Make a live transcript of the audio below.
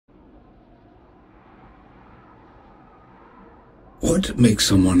What makes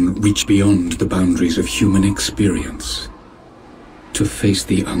someone reach beyond the boundaries of human experience to face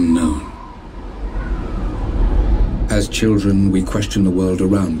the unknown? As children, we question the world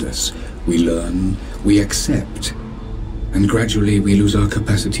around us. We learn, we accept, and gradually we lose our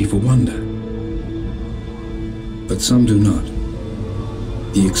capacity for wonder. But some do not.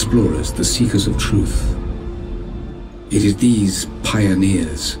 The explorers, the seekers of truth. It is these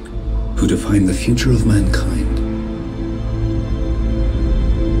pioneers who define the future of mankind.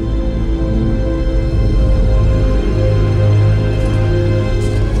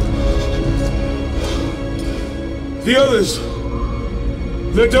 The others,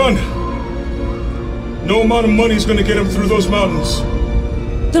 they're done. No amount of money's gonna get them through those mountains.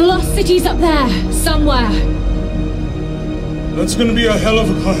 The lost city's up there, somewhere. That's gonna be a hell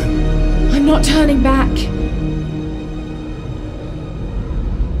of a climb. I'm not turning back.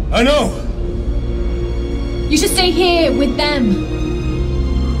 I know! You should stay here with them.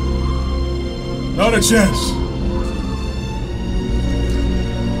 Not a chance.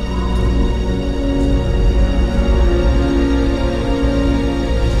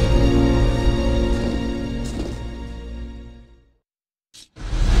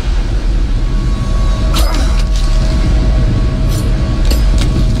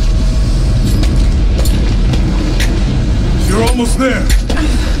 Almost there.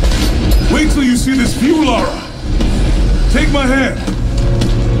 Wait till you see this view, Lara. Take my hand.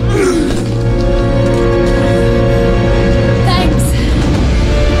 Thanks.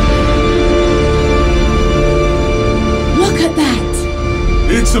 Look at that.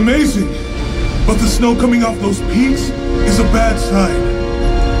 It's amazing. But the snow coming off those peaks is a bad sign.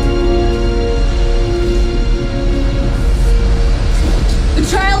 The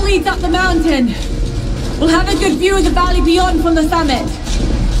trail leads up the mountain. We'll have a good view of the valley beyond from the summit.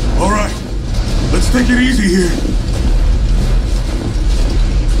 All right, let's take it easy here.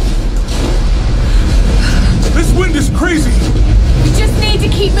 This wind is crazy. We just need to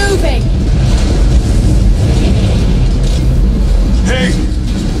keep moving. Hey,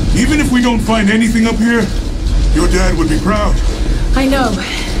 even if we don't find anything up here, your dad would be proud. I know,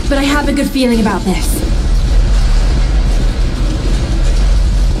 but I have a good feeling about this.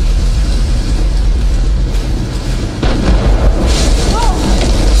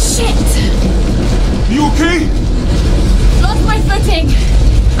 You okay? Lost my footing.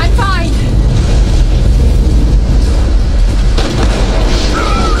 I'm fine.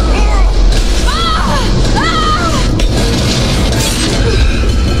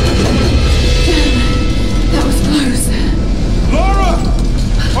 That was close. Lara!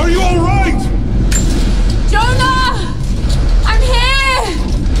 Are you alright? Jonah! I'm here!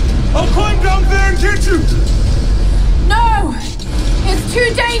 I'll climb down there and get you! No! It's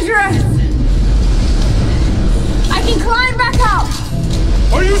too dangerous! I can climb back up!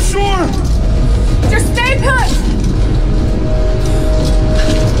 Are you sure? Just stay put!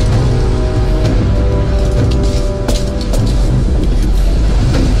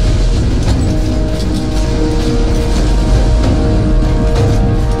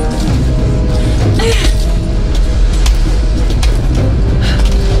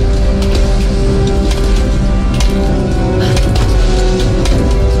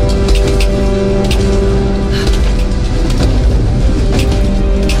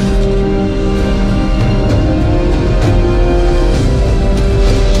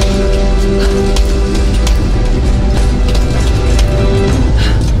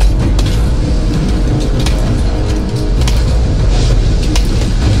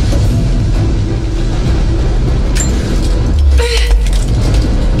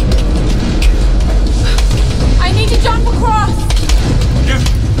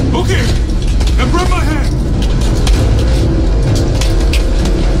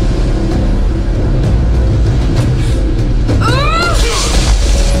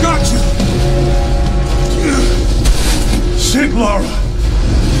 Lara!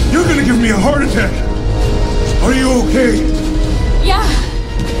 You're gonna give me a heart attack! Are you okay? Yeah.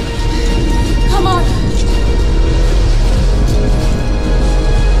 Come on.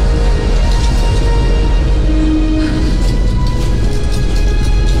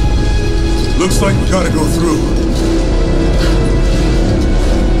 Looks like we gotta go through.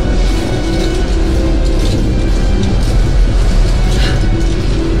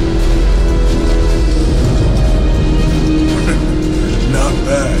 Not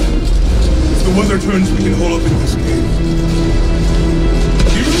bad. If the weather turns, we can hole up in this cave.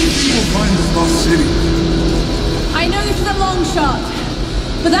 Do you really think we'll find this lost city? I know this is a long shot,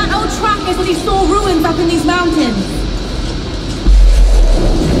 but that old tracker said he saw ruins up in these mountains.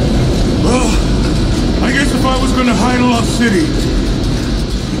 Well, I guess if I was gonna hide a lot Lost City.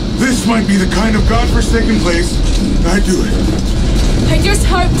 This might be the kind of godforsaken place I'd do it. I just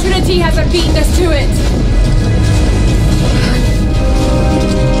hope Trinity hasn't beaten us to it.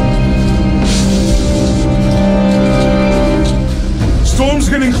 Storm's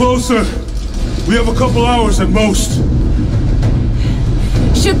getting closer. We have a couple hours at most.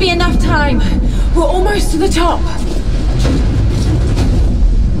 Should be enough time. We're almost to the top.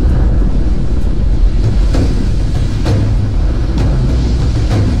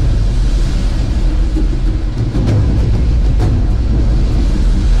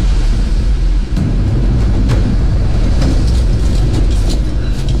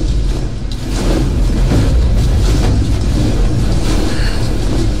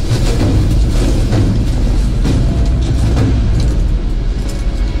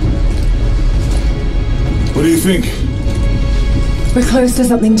 What do you think? We're close to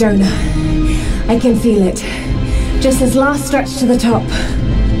something, Jonah. I can feel it. Just this last stretch to the top.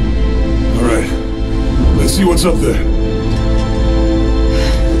 All right. Let's see what's up there.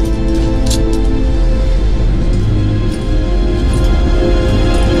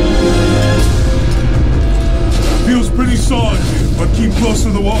 Feels pretty solid here, but keep close to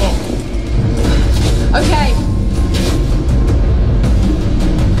the wall. Okay.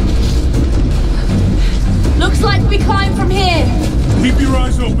 Looks like we climb from here. Keep your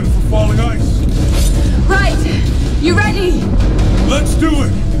eyes open for falling ice. Right. You ready? Let's do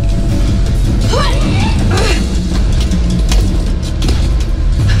it.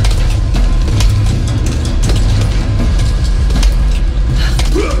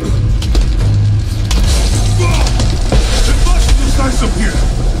 There's ice up here.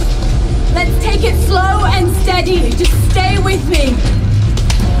 Let's take it slow and steady. Just stay with me.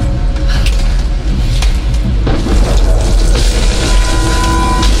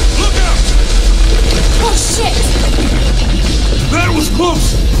 Oh shit! That was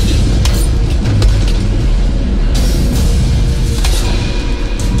close!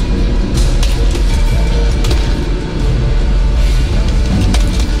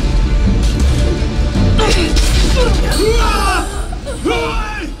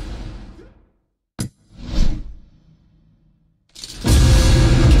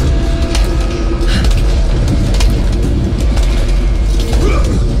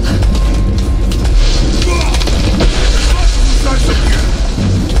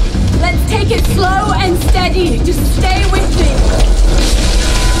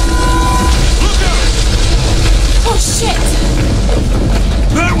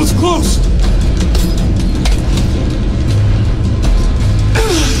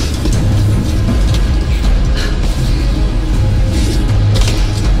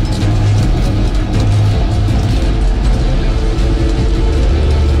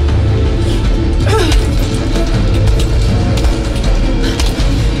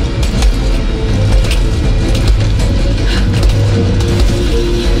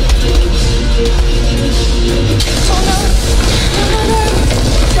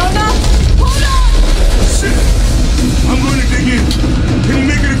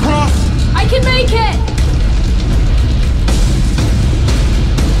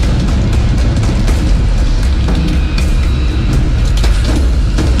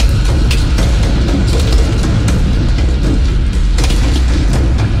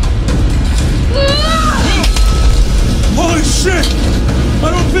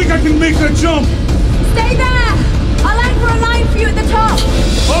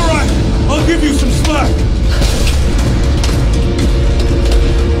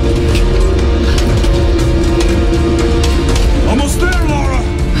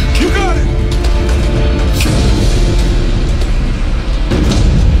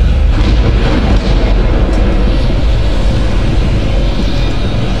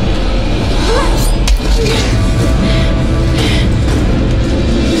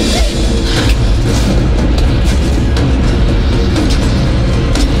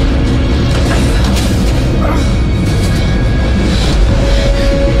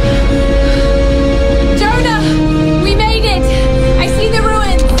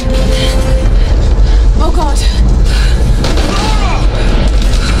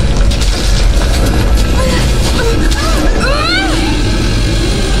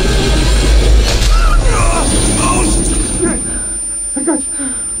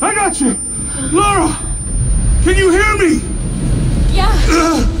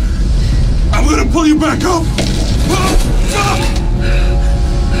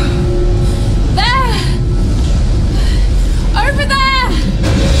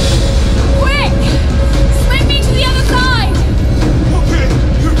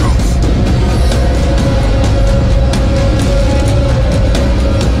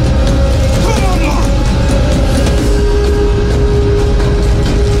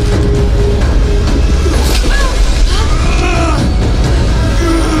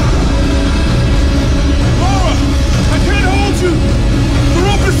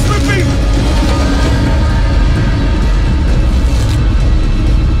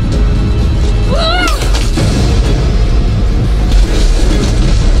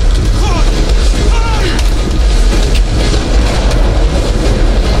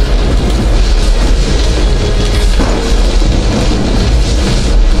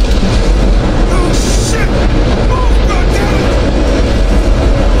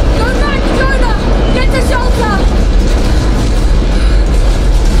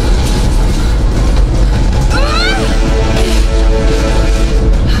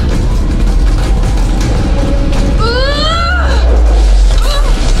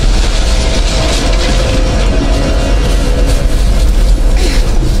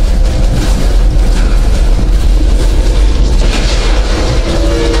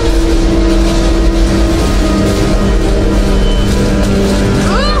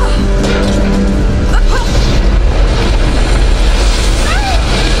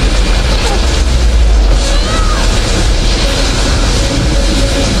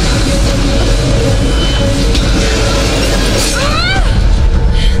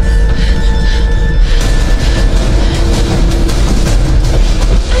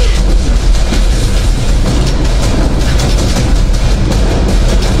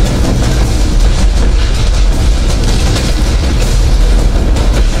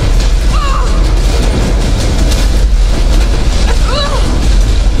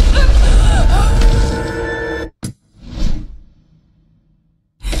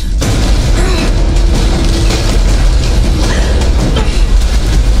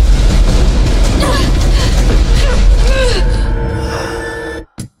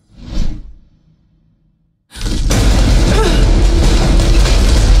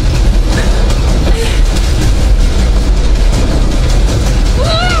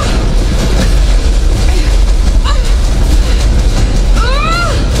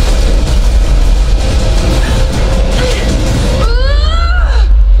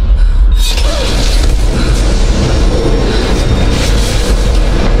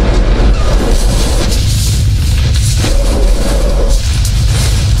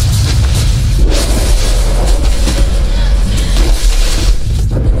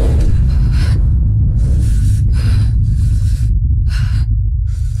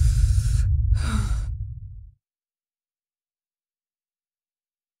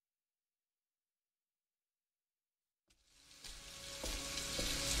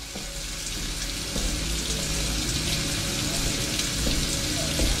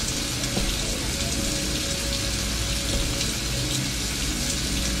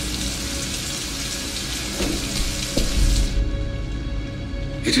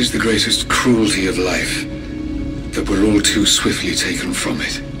 It is the greatest cruelty of life that we're all too swiftly taken from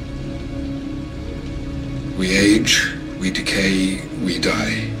it. We age, we decay, we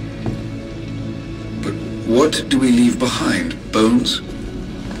die. But what do we leave behind? Bones?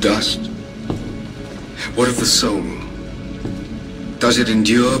 Dust? What of the soul? Does it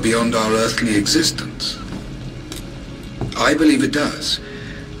endure beyond our earthly existence? I believe it does.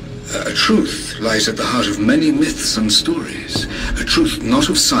 A truth lies at the heart of many myths and stories. A truth not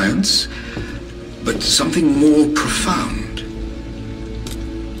of science, but something more profound.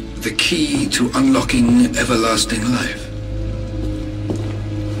 The key to unlocking everlasting life.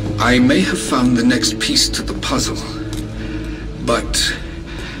 I may have found the next piece to the puzzle, but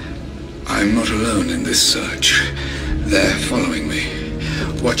I'm not alone in this search. They're following me,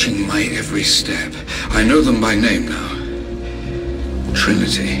 watching my every step. I know them by name now.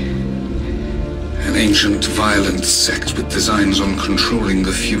 Trinity. An ancient, violent sect with designs on controlling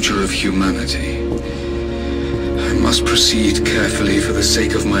the future of humanity. I must proceed carefully for the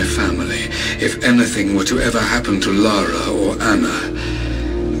sake of my family. If anything were to ever happen to Lara or Anna,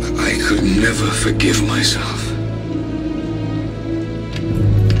 I could never forgive myself.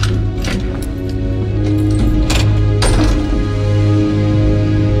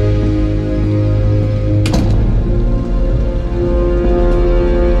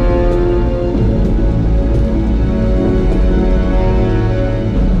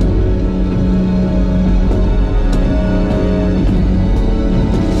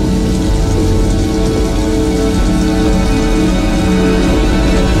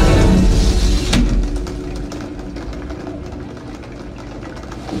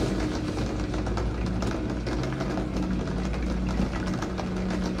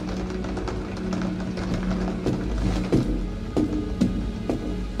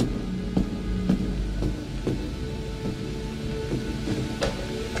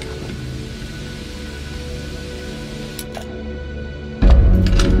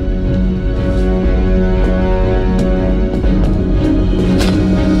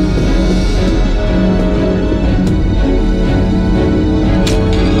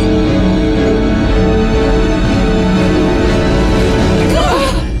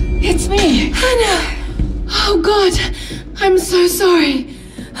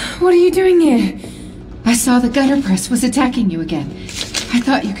 The gunner press was attacking you again. I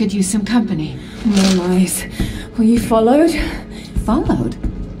thought you could use some company. No lies. Were you followed? Followed?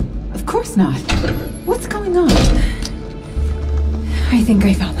 Of course not. What's going on? I think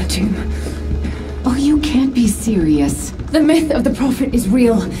I found the tomb. Oh, you can't be serious. The myth of the Prophet is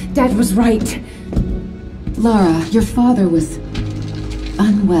real. Dad was right. Lara, your father was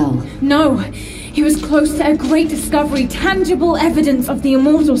unwell. No. He was close to a great discovery, tangible evidence of the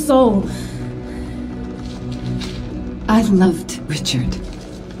immortal soul. I loved Richard.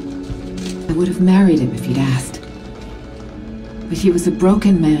 I would have married him if he'd asked. But he was a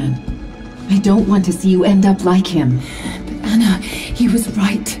broken man. I don't want to see you end up like him. But Anna, he was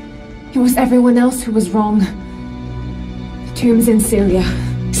right. It was everyone else who was wrong. The tomb's in Syria.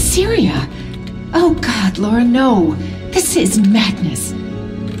 Syria? Oh God, Laura, no. This is madness.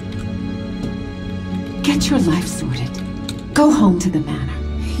 Get your life sorted. Go home to the manor.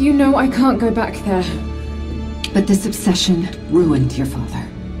 You know I can't go back there. But this obsession ruined your father.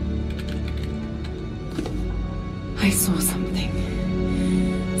 I saw something.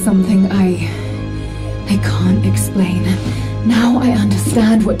 Something I can't explain. Now I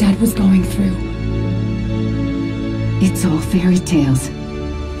understand what Dad was going through. It's all fairy tales.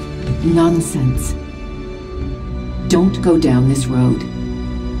 Nonsense. Don't go down this road.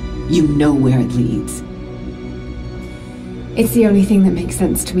 You know where it leads. It's the only thing that makes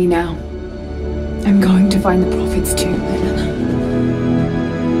sense to me now. I'm going to find the Prophet's tomb, Anna.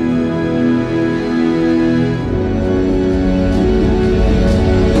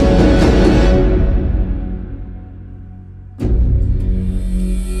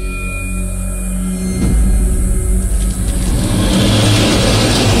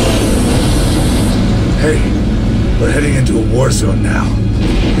 Hey, we're heading into a war zone now.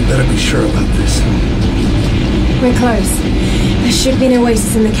 We better be sure about this. We're close. There should be an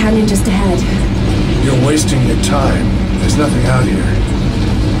oasis in the canyon just ahead. You're wasting your time. There's nothing out here.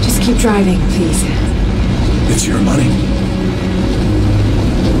 Just keep driving, please. It's your money.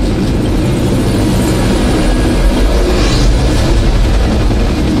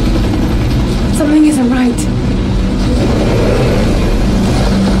 Something isn't right.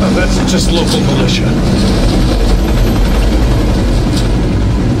 Oh, that's just local militia.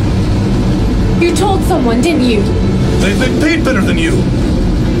 You told someone, didn't you? They paid better than you.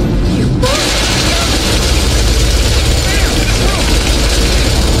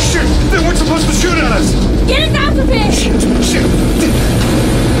 us! Get us out of here! Shit!